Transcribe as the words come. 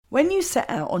When you set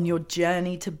out on your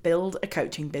journey to build a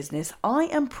coaching business, I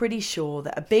am pretty sure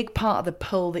that a big part of the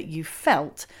pull that you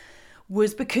felt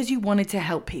was because you wanted to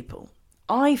help people.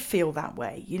 I feel that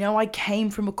way. I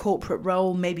came from a corporate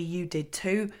role, maybe you did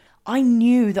too. I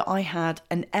knew that I had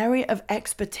an area of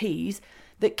expertise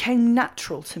that came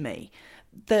natural to me,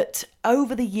 that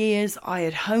over the years I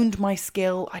had honed my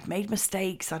skill, I'd made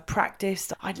mistakes, I'd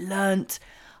practiced, I'd learnt,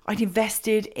 I'd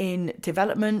invested in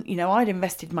development. I'd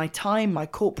invested my time, my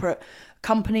corporate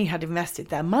company had invested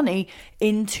their money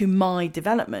into my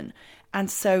development. And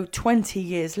so 20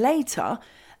 years later,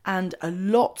 and a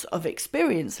lot of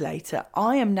experience later,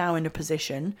 I am now in a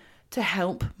position to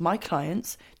help my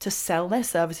clients to sell their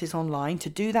services online,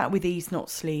 to do that with ease, not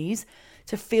sleaze,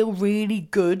 to feel really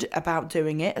good about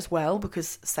doing it as well,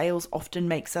 because sales often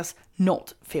makes us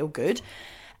not feel good.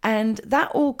 And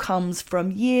that all comes from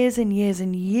years and years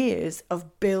and years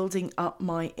of building up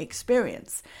my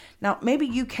experience. Now, maybe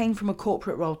you came from a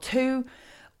corporate role too,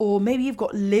 or maybe you've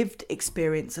got lived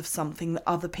experience of something that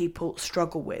other people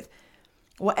struggle with.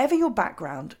 Whatever your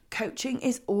background, coaching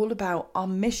is all about our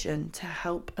mission to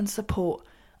help and support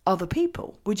other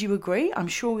people. Would you agree? I'm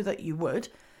sure that you would.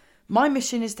 My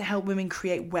mission is to help women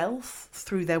create wealth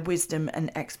through their wisdom and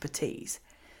expertise.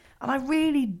 And I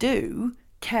really do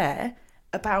care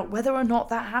about whether or not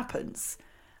that happens.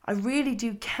 I really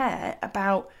do care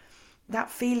about that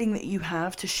feeling that you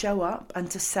have to show up and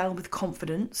to sell with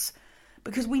confidence,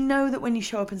 because we know that when you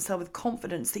show up and sell with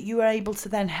confidence that you are able to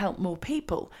then help more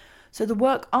people. So the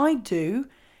work I do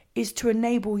is to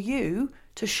enable you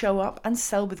to show up and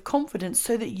sell with confidence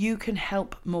so that you can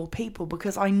help more people,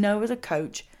 because I know as a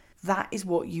coach, that is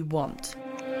what you want.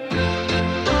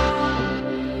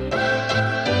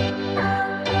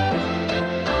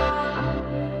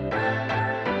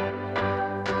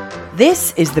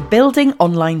 This is the Building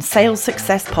Online Sales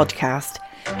Success podcast,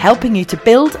 helping you to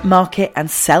build, market, and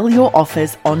sell your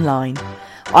offers online.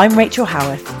 I'm Rachel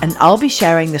Howarth, and I'll be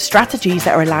sharing the strategies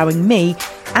that are allowing me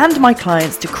and my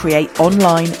clients to create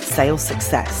online sales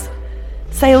success.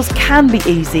 Sales can be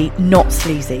easy, not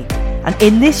sleazy. And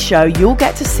in this show, you'll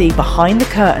get to see behind the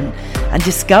curtain and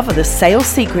discover the sales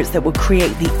secrets that will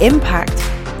create the impact,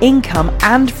 income,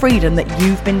 and freedom that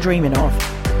you've been dreaming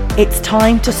of. It's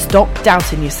time to stop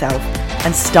doubting yourself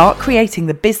and start creating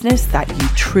the business that you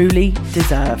truly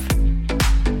deserve.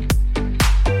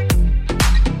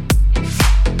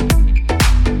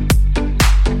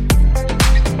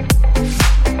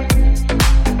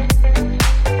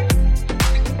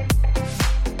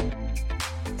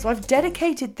 So I've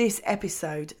dedicated this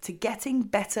episode to getting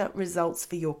better results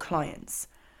for your clients,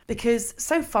 because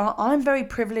so far I'm very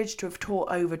privileged to have taught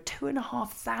over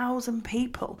 2,500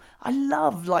 people. I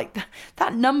love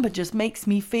that number just makes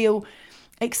me feel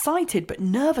excited but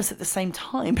nervous at the same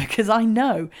time, because I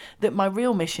know that my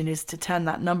real mission is to turn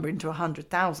that number into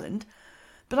 100,000.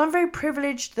 But I'm very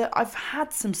privileged that I've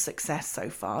had some success so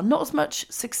far. Not as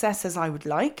much success as I would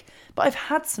like, but I've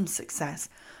had some success.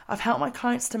 I've helped my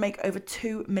clients to make over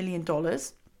 $2 million.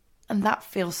 And that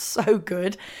feels so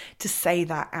good to say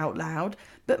that out loud.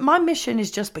 But my mission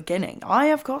is just beginning. I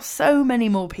have got so many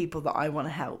more people that I want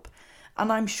to help.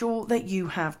 And I'm sure that you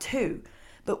have too.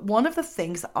 But one of the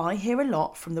things that I hear a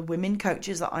lot from the women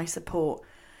coaches that I support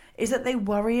is that they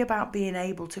worry about being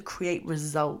able to create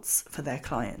results for their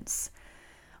clients.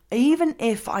 Even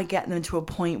if I get them to a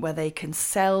point where they can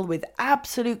sell with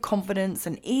absolute confidence,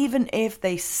 and even if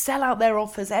they sell out their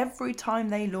offers every time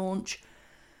they launch,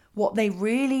 what they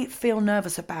really feel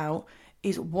nervous about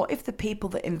is what if the people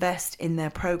that invest in their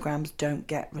programs don't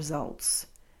get results?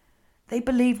 They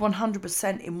believe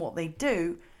 100% in what they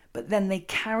do, but then they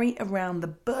carry around the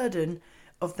burden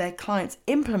of their clients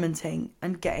implementing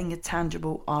and getting a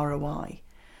tangible ROI.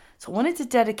 So I wanted to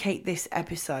dedicate this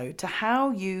episode to how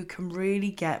you can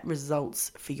really get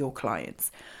results for your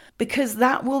clients, because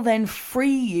that will then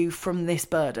free you from this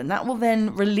burden. That will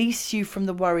then release you from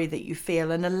the worry that you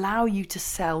feel and allow you to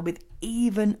sell with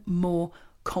even more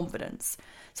confidence.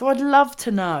 So I'd love to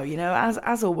know,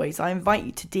 as always, I invite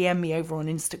you to DM me over on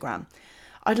Instagram.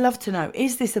 I'd love to know,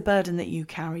 is this a burden that you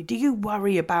carry? Do you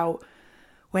worry about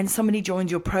when somebody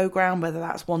joins your program, whether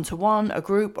that's one-to-one, a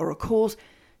group, or a course?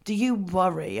 Do you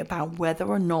worry about whether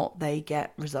or not they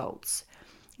get results?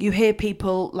 You hear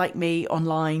people like me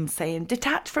online saying,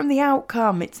 detach from the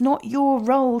outcome. It's not your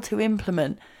role to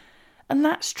implement. And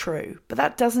that's true, but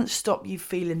that doesn't stop you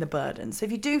feeling the burden. So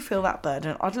if you do feel that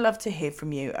burden, I'd love to hear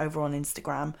from you over on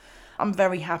Instagram. I'm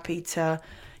very happy to,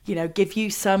 give you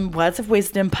some words of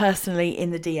wisdom personally in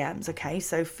the DMs, okay?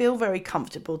 So feel very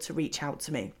comfortable to reach out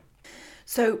to me.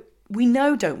 So We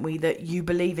know, don't we, that you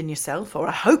believe in yourself, or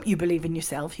I hope you believe in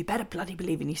yourself. You better bloody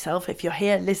believe in yourself. If you're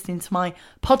here listening to my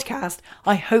podcast,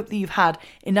 I hope that you've had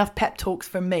enough pep talks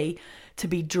from me to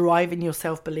be driving your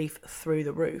self-belief through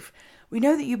the roof. We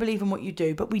know that you believe in what you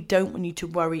do, but we don't want you to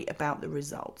worry about the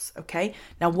results, okay?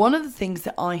 Now, one of the things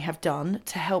that I have done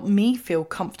to help me feel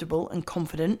comfortable and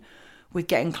confident with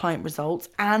getting client results,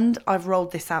 and I've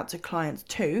rolled this out to clients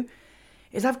too,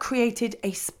 is I've created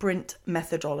a sprint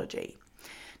methodology.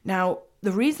 Now,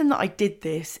 the reason that I did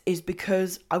this is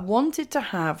because I wanted to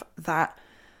have that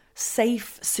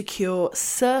safe, secure,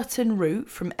 certain route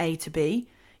from A to B.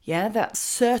 Yeah, that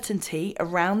certainty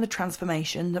around the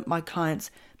transformation that my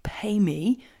clients pay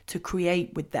me to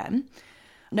create with them.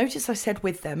 Notice I said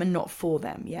with them and not for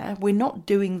them, yeah? We're not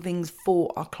doing things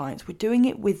for our clients. We're doing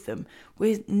it with them.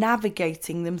 We're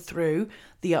navigating them through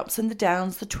the ups and the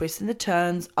downs, the twists and the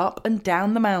turns, up and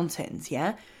down the mountains,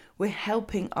 yeah? We're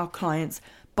helping our clients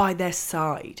by their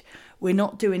side. We're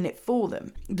not doing it for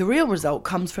them. The real result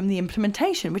comes from the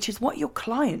implementation, which is what your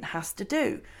client has to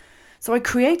do. So I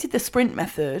created the sprint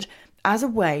method as a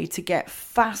way to get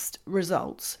fast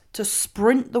results, to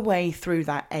sprint the way through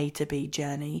that A to B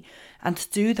journey, and to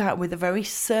do that with a very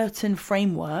certain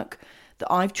framework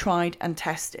that I've tried and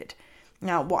tested.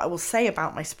 Now, what I will say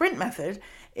about my sprint method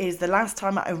is the last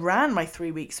time I ran my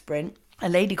 3-week sprint, a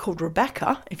lady called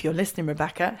Rebecca, if you're listening,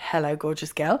 Rebecca, hello,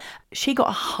 gorgeous girl. She got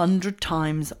 100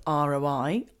 times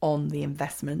ROI on the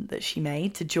investment that she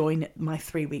made to join my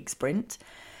 3-week sprint.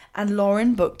 And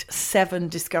Lauren booked 7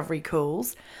 discovery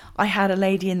calls. I had a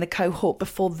lady in the cohort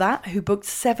before that who booked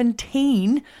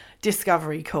 17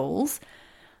 discovery calls.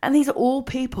 And these are all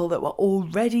people that were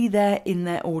already there in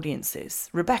their audiences.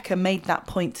 Rebecca made that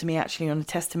point to me actually on a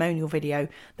testimonial video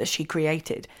that she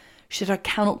created. She said, I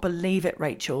cannot believe it,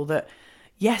 Rachel, that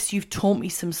yes, you've taught me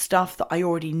some stuff that I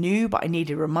already knew, but I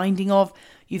needed reminding of.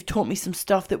 You've taught me some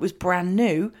stuff that was brand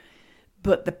new,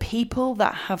 but the people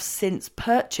that have since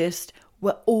purchased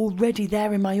were already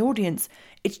there in my audience.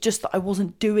 It's just that I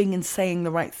wasn't doing and saying the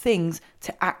right things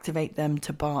to activate them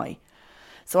to buy.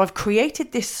 So I've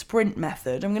created this sprint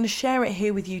method. I'm going to share it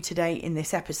here with you today in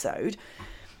this episode.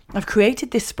 I've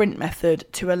created this sprint method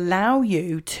to allow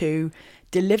you to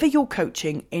deliver your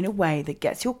coaching in a way that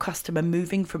gets your customer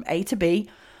moving from A to B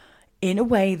in a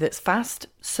way that's fast,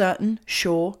 certain,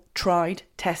 sure, tried,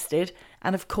 tested,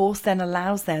 and of course then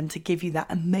allows them to give you that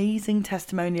amazing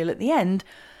testimonial at the end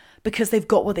because they've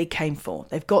got what they came for.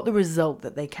 They've got the result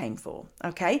that they came for.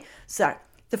 Okay, so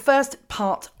the first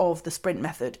part of the sprint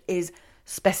method is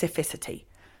specificity.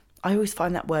 I always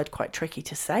find that word quite tricky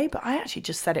to say, but I actually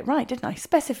just said it right, didn't I?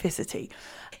 Specificity.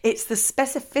 It's the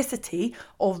specificity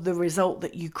of the result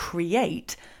that you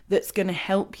create that's going to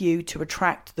help you to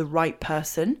attract the right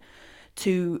person,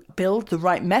 to build the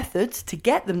right methods to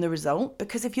get them the result.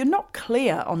 Because if you're not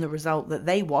clear on the result that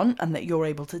they want and that you're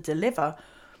able to deliver,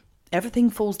 everything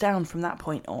falls down from that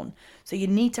point on. So you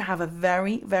need to have a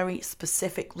very, very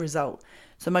specific result.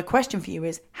 So my question for you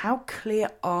is, how clear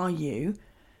are you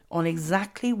on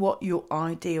exactly what your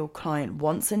ideal client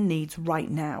wants and needs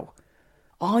right now?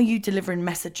 Are you delivering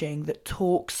messaging that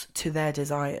talks to their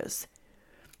desires?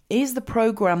 Is the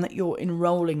program that you're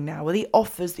enrolling now, or the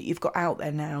offers that you've got out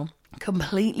there now,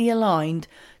 completely aligned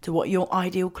to what your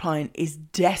ideal client is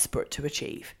desperate to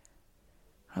achieve?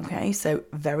 Okay, so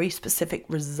very specific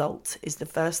result is the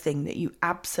first thing that you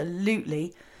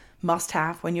absolutely must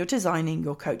have when you're designing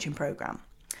your coaching program.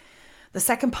 The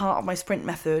second part of my sprint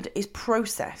method is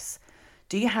process.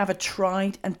 Do you have a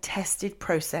tried and tested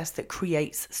process that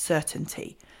creates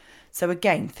certainty? So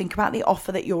again, think about the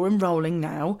offer that you're enrolling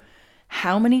now.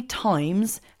 How many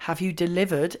times have you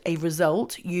delivered a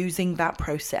result using that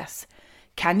process?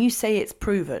 Can you say it's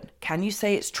proven? Can you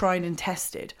say it's tried and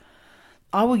tested?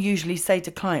 I will usually say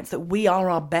to clients that we are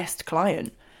our best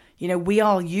client. You know, we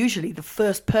are usually the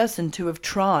first person to have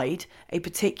tried a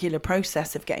particular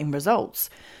process of getting results.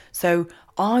 So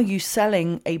are you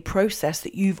selling a process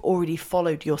that you've already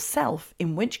followed yourself?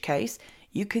 In which case,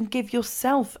 you can give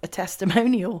yourself a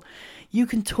testimonial. You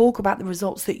can talk about the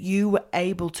results that you were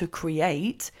able to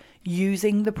create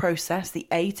using the process, the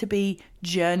A to B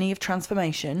journey of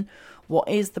transformation. What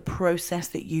is the process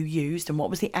that you used and what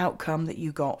was the outcome that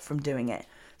you got from doing it?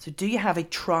 So do you have a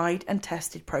tried and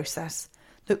tested process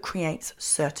that creates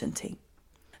certainty?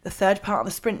 The third part of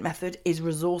the sprint method is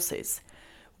resources.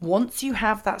 Once you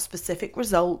have that specific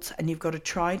result and you've got a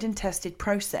tried and tested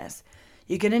process,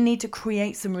 you're going to need to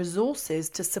create some resources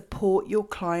to support your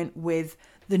client with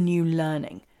the new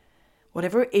learning.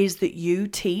 Whatever it is that you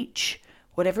teach,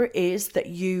 whatever it is that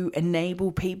you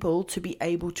enable people to be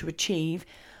able to achieve,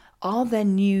 Are there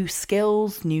new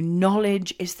skills, new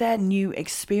knowledge? Is there new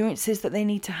experiences that they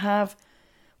need to have?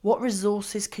 What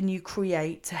resources can you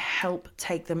create to help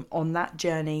take them on that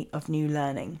journey of new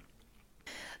learning?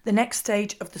 The next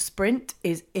stage of the sprint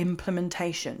is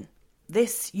implementation.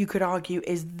 This, you could argue,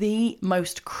 is the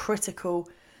most critical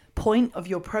point of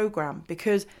your program,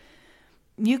 because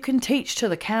you can teach till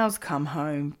the cows come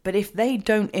home, but if they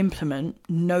don't implement,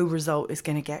 no result is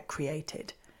going to get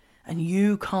created. And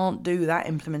you can't do that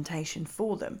implementation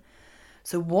for them.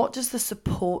 So what does the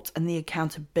support and the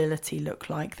accountability look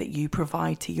like that you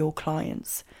provide to your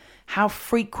clients? How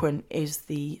frequent is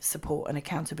the support and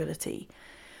accountability?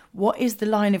 What is the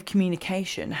line of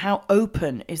communication? How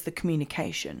open is the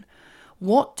communication?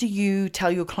 What do you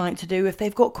tell your client to do if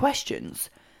they've got questions?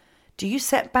 Do you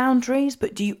set boundaries,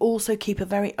 but do you also keep a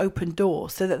very open door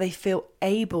so that they feel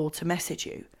able to message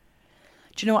you?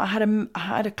 Do you know what? I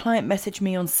had a client message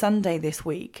me on Sunday this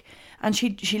week, and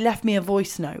she left me a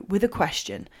voice note with a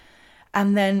question.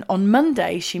 And then on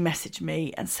Monday, she messaged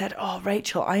me and said, "Oh,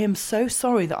 Rachel, I am so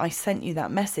sorry that I sent you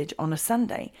that message on a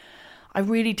Sunday. I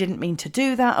really didn't mean to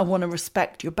do that. I want to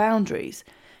respect your boundaries."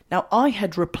 Now, I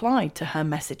had replied to her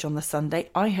message on the Sunday.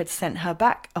 I had sent her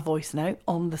back a voice note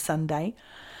on the Sunday.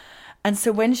 And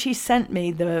so when she sent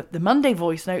me the Monday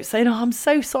voice note saying, "Oh, I'm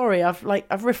so sorry.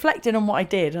 I've reflected on what I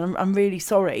did, and I'm really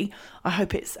sorry. I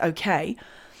hope it's okay."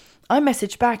 I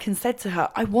messaged back and said to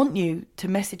her, "I want you to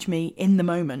message me in the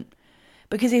moment.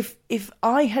 Because if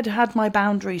I had had my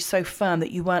boundaries so firm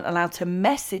that you weren't allowed to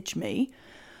message me,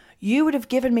 you would have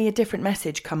given me a different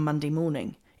message come Monday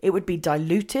morning. It would be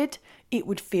diluted. It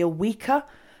would feel weaker.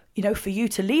 For you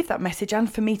to leave that message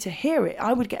and for me to hear it,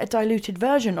 I would get a diluted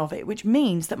version of it, which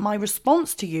means that my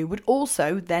response to you would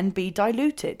also then be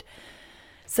diluted.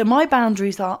 So my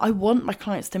boundaries are, I want my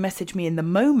clients to message me in the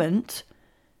moment,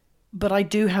 but I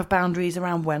do have boundaries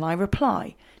around when I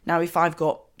reply. Now, if I've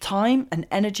got time and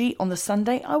energy on the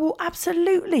Sunday, I will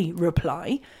absolutely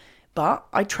reply, but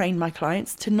I train my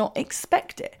clients to not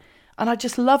expect it. And I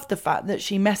just loved the fact that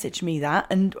she messaged me that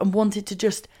and wanted to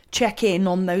just check in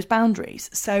on those boundaries.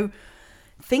 So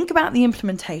think about the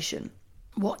implementation.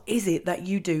 What is it that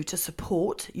you do to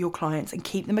support your clients and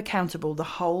keep them accountable the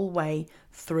whole way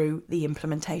through the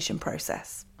implementation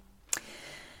process?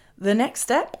 The next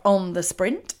step on the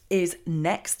sprint is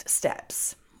next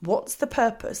steps. What's the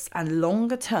purpose and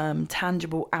longer term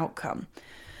tangible outcome?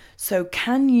 So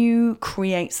can you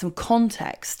create some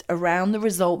context around the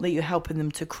result that you're helping them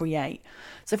to create?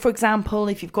 So for example,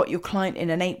 if you've got your client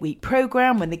in an 8-week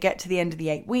program, when they get to the end of the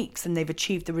 8 weeks and they've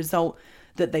achieved the result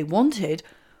that they wanted,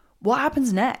 what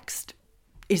happens next?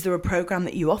 Is there a program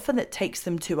that you offer that takes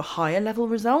them to a higher level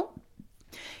result?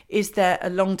 Is there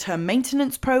a long-term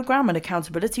maintenance program, an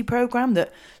accountability program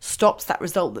that stops that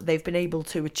result that they've been able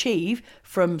to achieve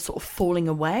from sort of falling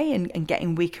away and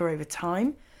getting weaker over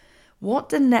time? What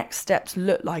do next steps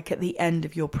look like at the end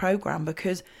of your program?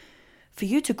 Because for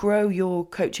you to grow your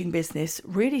coaching business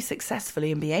really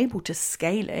successfully and be able to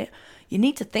scale it, you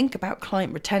need to think about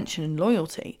client retention and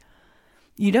loyalty.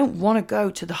 You don't want to go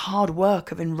to the hard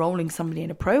work of enrolling somebody in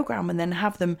a program and then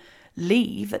have them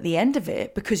leave at the end of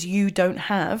it because you don't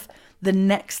have the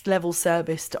next level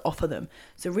service to offer them.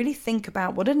 So really think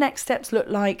about, what do next steps look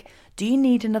like? Do you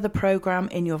need another program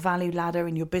in your value ladder,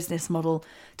 in your business model,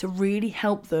 to really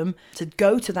help them to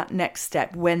go to that next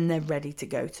step when they're ready to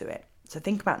go to it? So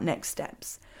think about next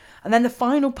steps. And then the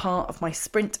final part of my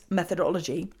sprint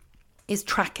methodology is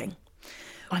tracking.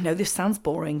 I know this sounds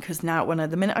boring because now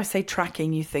the minute I say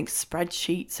tracking, you think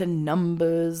spreadsheets and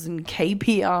numbers and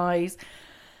KPIs.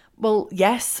 Well,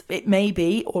 yes, it may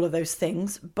be all of those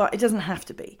things, but it doesn't have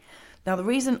to be. Now, the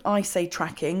reason I say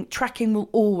tracking will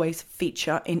always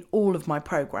feature in all of my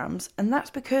programs, and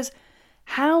that's because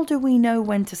how do we know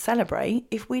when to celebrate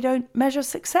if we don't measure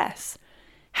success?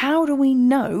 How do we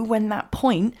know when that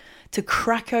point to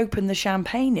crack open the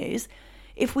champagne is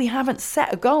if we haven't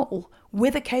set a goal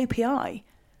with a KPI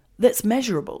that's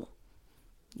measurable?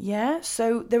 Yeah,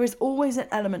 so there is always an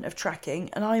element of tracking,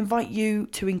 and I invite you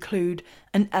to include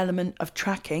an element of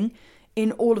tracking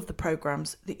in all of the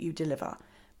programs that you deliver,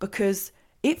 because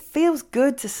it feels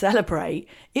good to celebrate.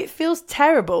 It feels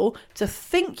terrible to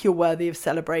think you're worthy of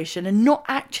celebration and not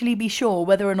actually be sure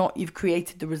whether or not you've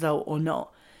created the result or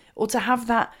not, or to have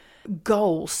that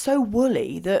goal so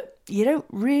woolly that you don't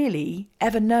really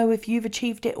ever know if you've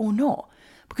achieved it or not,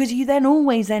 because you then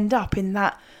always end up in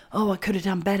that, oh, I could have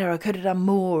done better, I could have done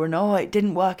more, and oh, it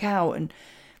didn't work out. And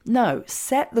no,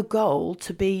 set the goal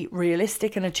to be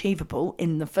realistic and achievable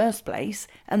in the first place,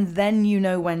 and then you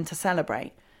know when to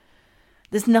celebrate.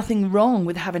 There's nothing wrong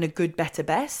with having a good, better,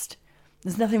 best.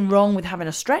 There's nothing wrong with having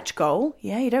a stretch goal.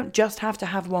 Yeah, you don't just have to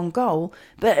have one goal,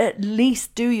 but at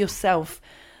least do yourself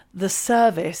the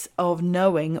service of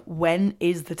knowing when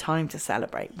is the time to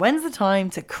celebrate. When's the time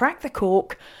to crack the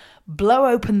cork, blow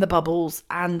open the bubbles,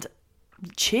 and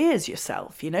cheers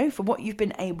yourself, for what you've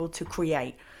been able to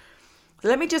create. So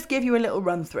let me just give you a little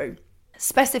run through.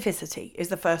 Specificity is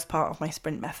the first part of my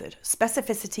sprint method.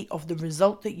 Specificity of the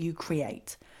result that you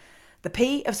create. The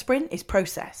P of sprint is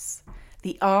process.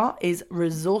 The R is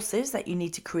resources that you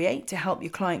need to create to help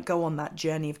your client go on that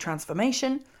journey of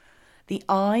transformation. The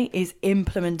I is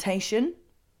implementation,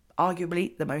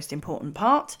 arguably the most important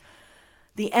part.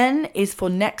 The N is for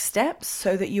next steps,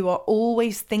 so that you are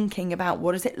always thinking about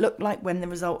what does it look like when the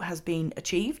result has been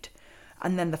achieved.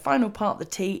 And then the final part, the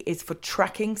T, is for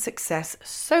tracking success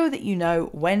so that you know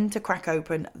when to crack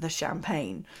open the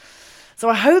champagne. So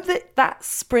I hope that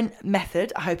sprint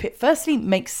method, I hope it firstly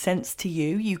makes sense to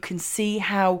you. You can see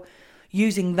how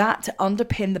using that to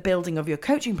underpin the building of your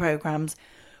coaching programs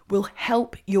will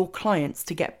help your clients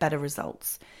to get better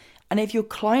results. And if your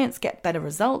clients get better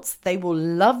results, they will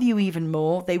love you even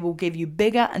more. They will give you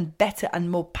bigger and better and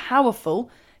more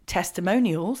powerful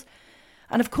testimonials.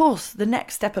 And of course, the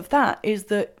next step of that is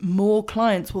that more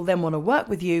clients will then want to work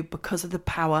with you because of the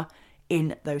power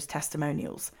in those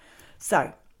testimonials.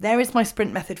 So there is my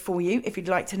sprint method for you. If you'd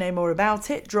like to know more about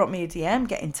it, drop me a DM,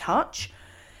 get in touch.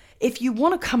 If you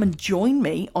want to come and join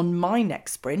me on my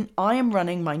next sprint, I am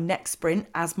running my next sprint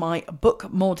as my Book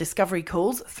More Discovery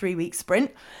Calls 3-week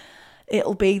sprint.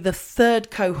 It'll be the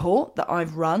third cohort that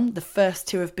I've run. The first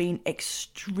two have been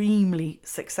extremely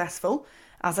successful.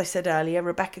 As I said earlier,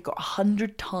 Rebecca got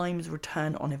 100 times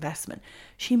return on investment.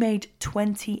 She made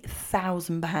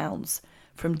 £20,000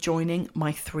 from joining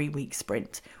my 3-week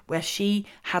sprint, where she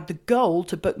had the goal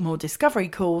to book more discovery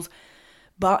calls,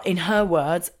 but in her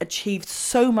words, achieved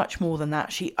so much more than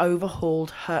that. She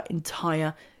overhauled her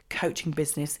entire coaching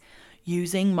business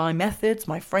using my methods,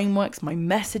 my frameworks, my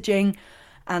messaging,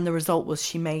 and the result was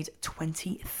she made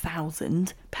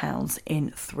 £20,000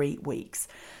 in 3 weeks.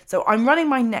 So I'm running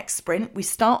my next sprint. We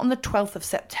start on the 12th of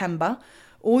September.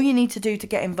 All you need to do to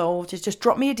get involved is just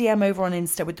drop me a DM over on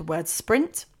Insta with the word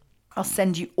sprint. I'll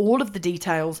send you all of the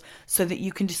details so that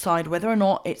you can decide whether or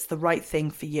not it's the right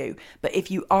thing for you. But if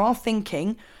you are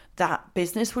thinking that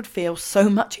business would feel so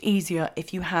much easier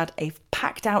if you had a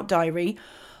packed out diary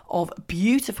of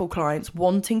beautiful clients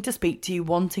wanting to speak to you,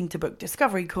 wanting to book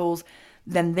discovery calls,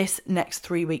 then this next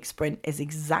 3-week sprint is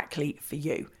exactly for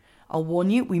you. I'll warn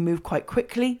you, we move quite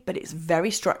quickly, but it's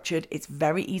very structured, it's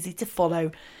very easy to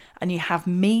follow, and you have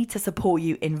me to support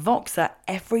you in Voxer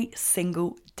every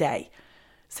single day.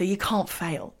 So you can't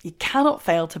fail. You cannot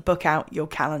fail to book out your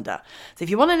calendar. So if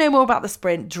you want to know more about the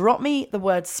sprint, drop me the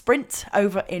word sprint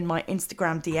over in my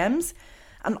Instagram DMs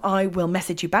and I will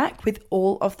message you back with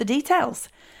all of the details.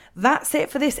 That's it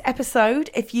for this episode.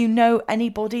 If you know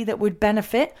anybody that would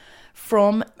benefit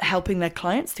from helping their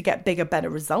clients to get bigger, better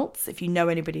results, if you know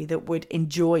anybody that would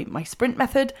enjoy my sprint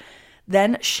method,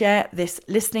 then share this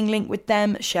listening link with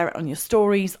them, share it on your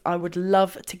stories. I would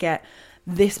love to get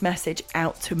this message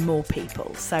out to more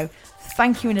people. So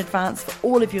thank you in advance for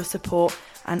all of your support.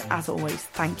 And as always,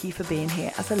 thank you for being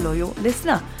here as a loyal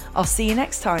listener. I'll see you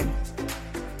next time.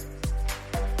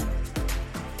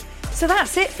 So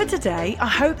that's it for today. I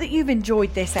hope that you've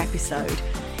enjoyed this episode.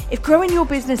 If growing your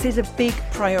business is a big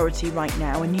priority right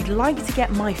now and you'd like to get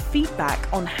my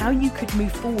feedback on how you could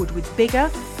move forward with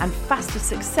bigger and faster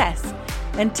success,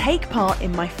 then take part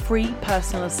in my free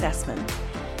personal assessment.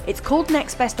 It's called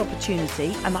Next Best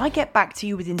Opportunity, and I get back to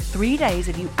you within 3 days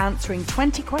of you answering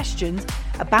 20 questions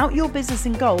about your business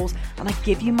and goals, and I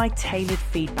give you my tailored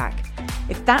feedback.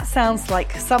 If that sounds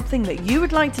like something that you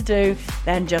would like to do,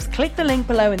 then just click the link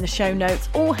below in the show notes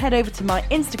or head over to my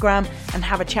Instagram and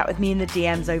have a chat with me in the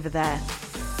DMs over there.